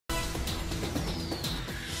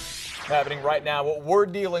Happening right now, what we're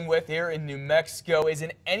dealing with here in New Mexico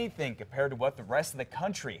isn't anything compared to what the rest of the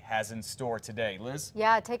country has in store today. Liz?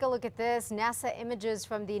 Yeah, take a look at this. NASA images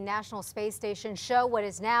from the National Space Station show what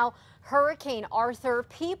is now Hurricane Arthur.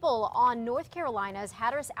 People on North Carolina's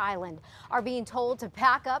Hatteras Island are being told to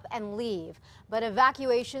pack up and leave, but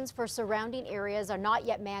evacuations for surrounding areas are not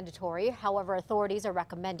yet mandatory. However, authorities are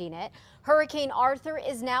recommending it. Hurricane Arthur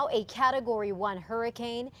is now a Category 1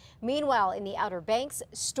 hurricane. Meanwhile, in the Outer Banks,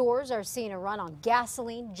 stores are seeing a run on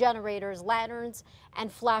gasoline, generators, lanterns,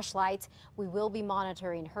 and flashlights. We will be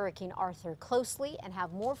monitoring Hurricane Arthur closely and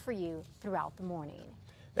have more for you throughout the morning.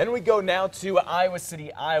 Then we go now to Iowa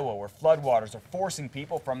City, Iowa, where floodwaters are forcing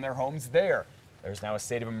people from their homes there. There's now a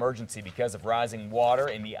state of emergency because of rising water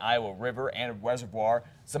in the Iowa River and reservoir.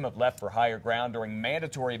 Some have left for higher ground during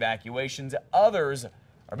mandatory evacuations. Others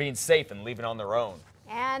are being safe and leaving on their own.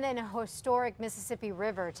 And in a historic Mississippi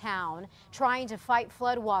River town, trying to fight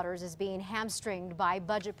floodwaters is being hamstringed by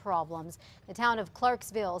budget problems. The town of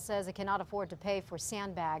Clarksville says it cannot afford to pay for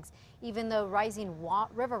sandbags, even though rising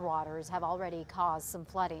river waters have already caused some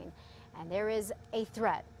flooding. And there is a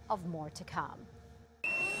threat of more to come.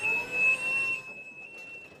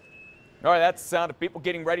 All right, that's the sound of people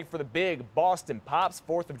getting ready for the big Boston Pops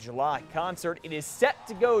 4th of July concert. It is set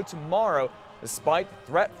to go tomorrow, despite the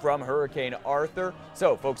threat from Hurricane Arthur.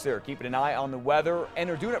 So folks there are keeping an eye on the weather, and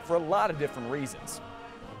they're doing it for a lot of different reasons.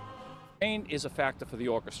 Rain is a factor for the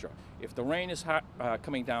orchestra. If the rain is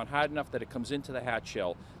coming down hard enough that it comes into the hat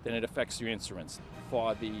shell, then it affects your instruments.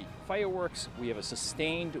 For the fireworks, we have a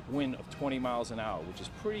sustained wind of 20 miles an hour, which is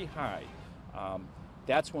pretty high.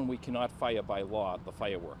 That's when we cannot fire by law the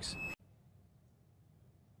fireworks.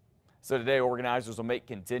 So today, organizers will make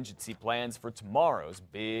contingency plans for tomorrow's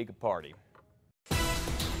big party.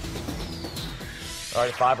 All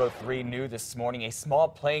right, 5:03 new this morning, a small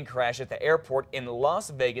plane crash at the airport in Las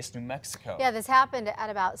Vegas, New Mexico. Yeah, this happened at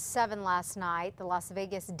about 7 last night. The Las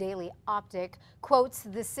Vegas Daily Optic quotes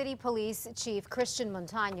the city police chief, Christian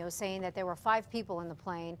Montano, saying that there were 5 people in the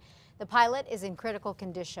plane. The pilot is in critical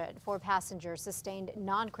condition. 4 passengers sustained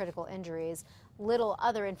non-critical injuries. Little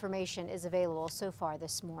other information is available so far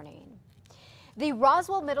this morning. The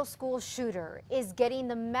Roswell Middle School shooter is getting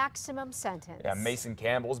the maximum sentence. Yeah, Mason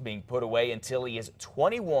Campbell is being put away until he is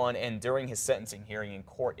 21, and during his sentencing hearing in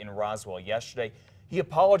court in Roswell yesterday, he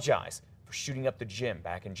apologized for shooting up the gym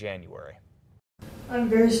back in January. I'm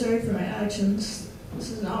very sorry for my actions. This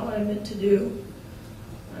is not what I meant to do.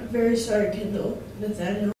 I'm very sorry, Kendall,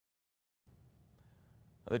 Nathaniel.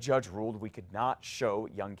 The judge ruled we could not show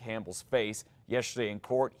young Campbell's face. Yesterday in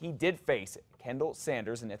court, he did face Kendall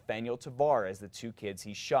Sanders and Nathaniel Tavares, the 2 kids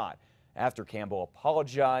he shot. After Campbell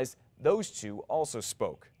apologized, those 2 also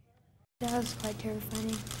spoke. That was quite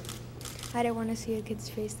terrifying. I didn't want to see a kid's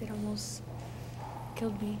face that almost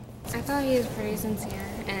killed me. I thought he was pretty sincere,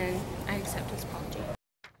 and I accept his apology.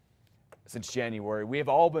 Since January, we have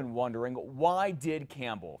all been wondering, why did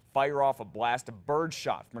Campbell fire off a blast of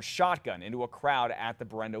birdshot from a shotgun into a crowd at the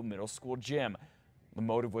Brendo Middle School gym? The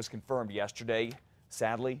motive was confirmed yesterday.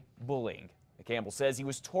 Sadly, bullying. Campbell says he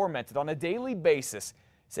was tormented on a daily basis,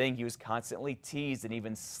 saying he was constantly teased and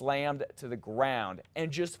even slammed to the ground.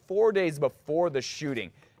 And just 4 days before the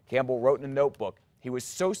shooting, Campbell wrote in a notebook he was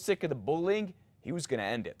so sick of the bullying, he was going to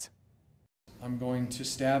end it. I'm going to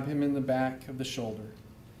stab him in the back of the shoulder.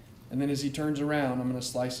 And then as he turns around, I'm going to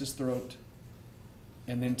slice his throat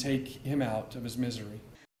and then take him out of his misery.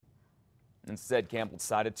 Instead, Campbell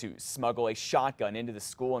decided to smuggle a shotgun into the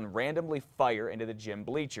school and randomly fire into the gym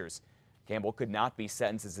bleachers. Campbell could not be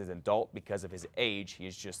sentenced as an adult because of his age. He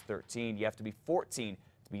is just 13. You have to be 14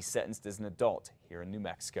 to be sentenced as an adult here in New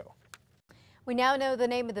Mexico. We now know the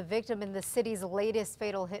name of the victim in the city's latest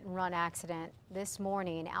fatal hit-and-run accident. This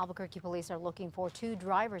morning, Albuquerque police are looking for 2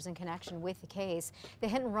 drivers in connection with the case. The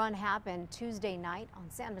hit-and-run happened Tuesday night on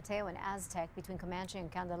San Mateo and Aztec between Comanche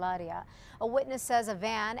and Candelaria. A witness says a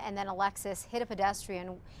van and then a Lexus hit a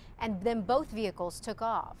pedestrian, and then both vehicles took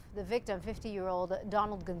off. The victim, 50-year-old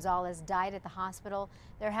Donald Gonzalez, died at the hospital.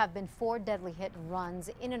 There have been 4 deadly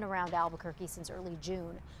hit-and-runs in and around Albuquerque since early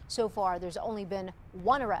June. So far, there's only been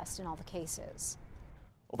 1 arrest in all the cases.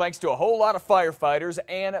 Well, thanks to a whole lot of firefighters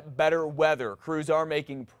and better weather, crews are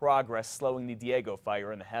making progress slowing the Diego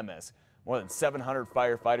fire in the Jemez. More than 700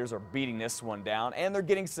 firefighters are beating this one down, and they're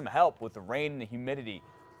getting some help with the rain and the humidity.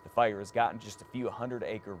 The fire has gotten just a few hundred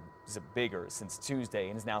acres bigger since Tuesday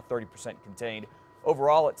and is now 30% contained.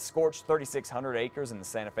 Overall, it scorched 3,600 acres in the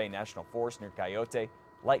Santa Fe National Forest near Coyote.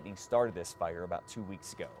 Lightning started this fire about 2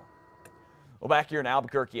 weeks ago. Well, back here in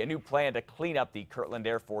Albuquerque, a new plan to clean up the Kirtland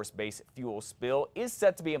Air Force Base fuel spill is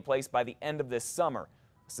set to be in place by the end of this summer.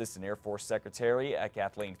 Assistant Air Force Secretary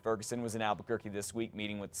Kathleen Ferguson was in Albuquerque this week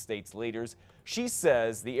meeting with the state's leaders. She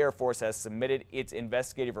says the Air Force has submitted its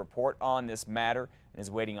investigative report on this matter and is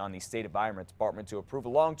waiting on the State Environment Department to approve a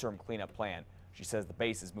long-term cleanup plan. She says the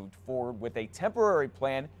base has moved forward with a temporary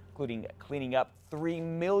plan, including cleaning up 3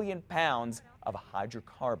 million pounds of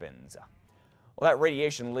hydrocarbons. Well, that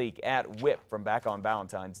radiation leak at WIP from back on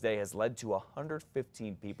Valentine's Day has led to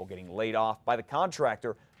 115 people getting laid off by the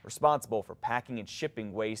contractor responsible for packing and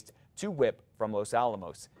shipping waste to WIP from Los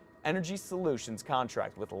Alamos. Energy Solutions'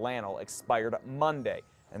 contract with Lanel expired Monday,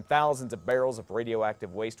 and thousands of barrels of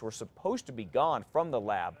radioactive waste were supposed to be gone from the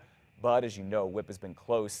lab. But as you know, WIP has been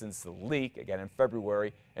closed since the leak, again in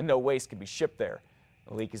February, and no waste can be shipped there.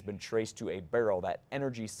 The leak has been traced to a barrel that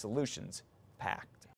Energy Solutions packed.